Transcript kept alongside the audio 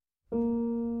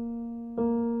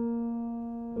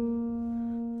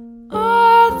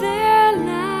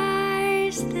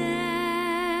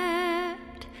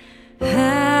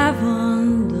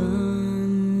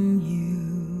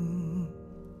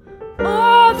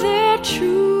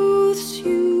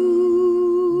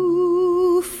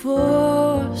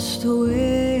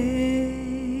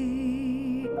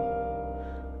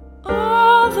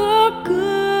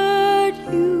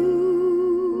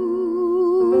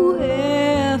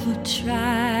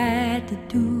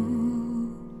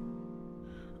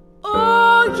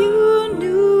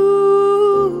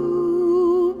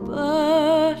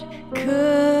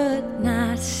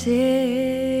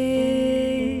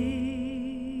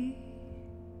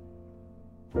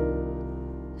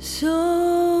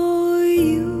So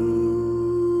you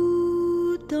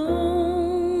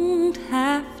don't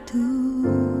have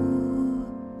to.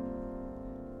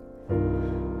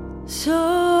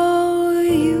 So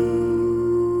you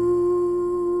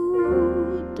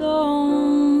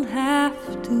don't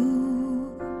have to.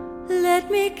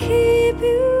 Let me keep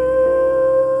you.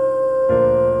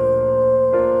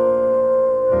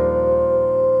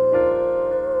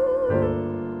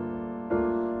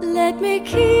 Let me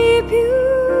keep you.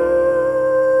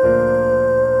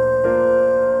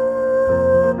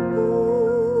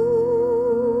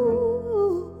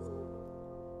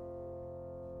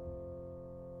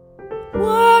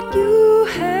 What you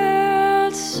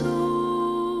held so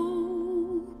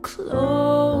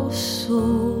close so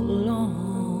long,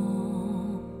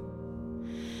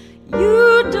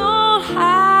 you don't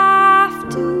have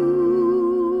to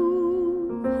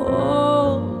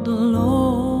hold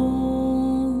alone.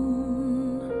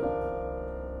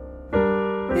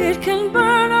 It can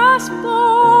burn us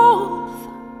both,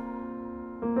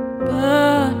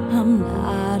 but I'm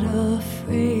not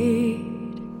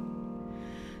afraid.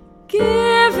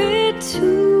 Give it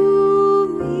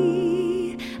to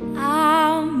me,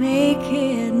 I'll make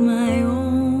it my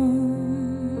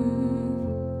own.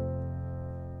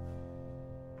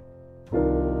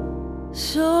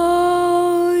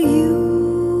 So you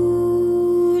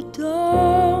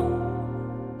don't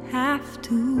have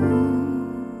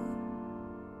to.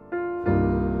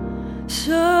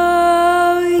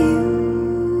 So you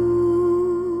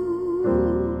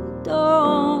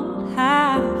don't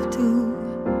have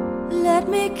to. Let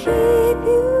me keep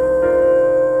you.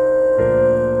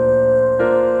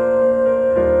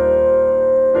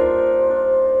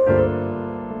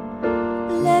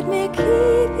 Let me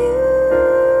keep you.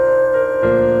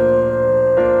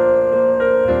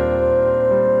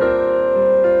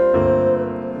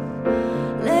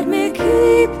 Let me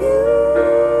keep you.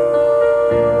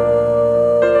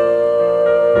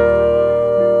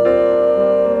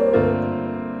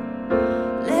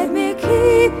 Let me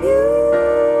keep you.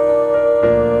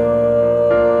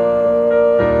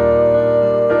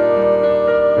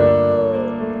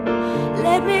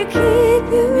 Let me keep you. Let me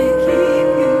keep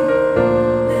you.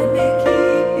 Let me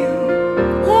keep you.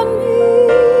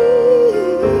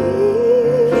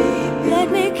 Let me keep you.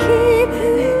 Let me keep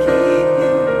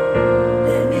you.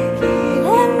 Let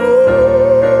me keep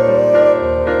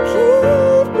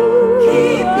you.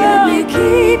 Let me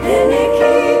keep you. Let me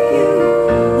keep you.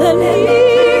 Let me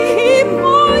keep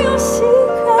all your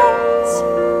secrets.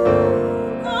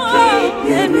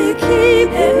 Let me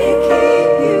keep. Let me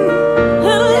keep you.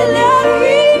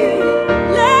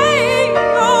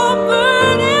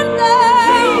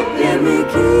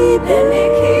 Let me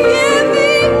give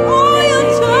me all your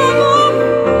trouble.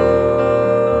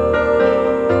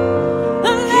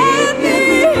 Let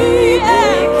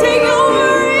me take your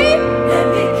worry. Let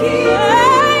me keep you.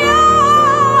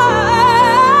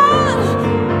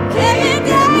 Let me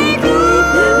keep you.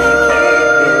 Let me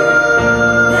keep you.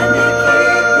 Let me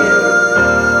keep you.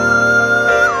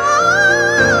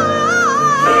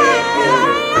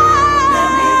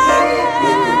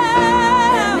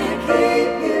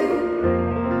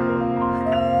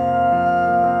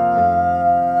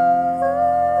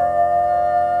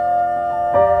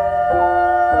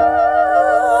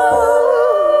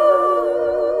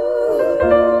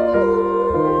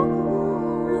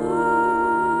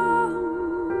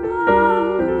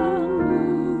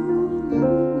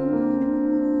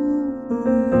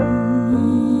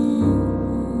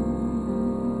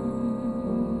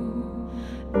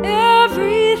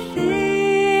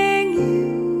 Everything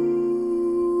you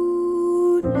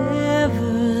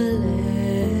never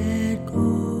let go,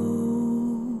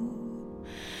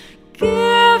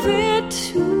 give it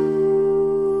to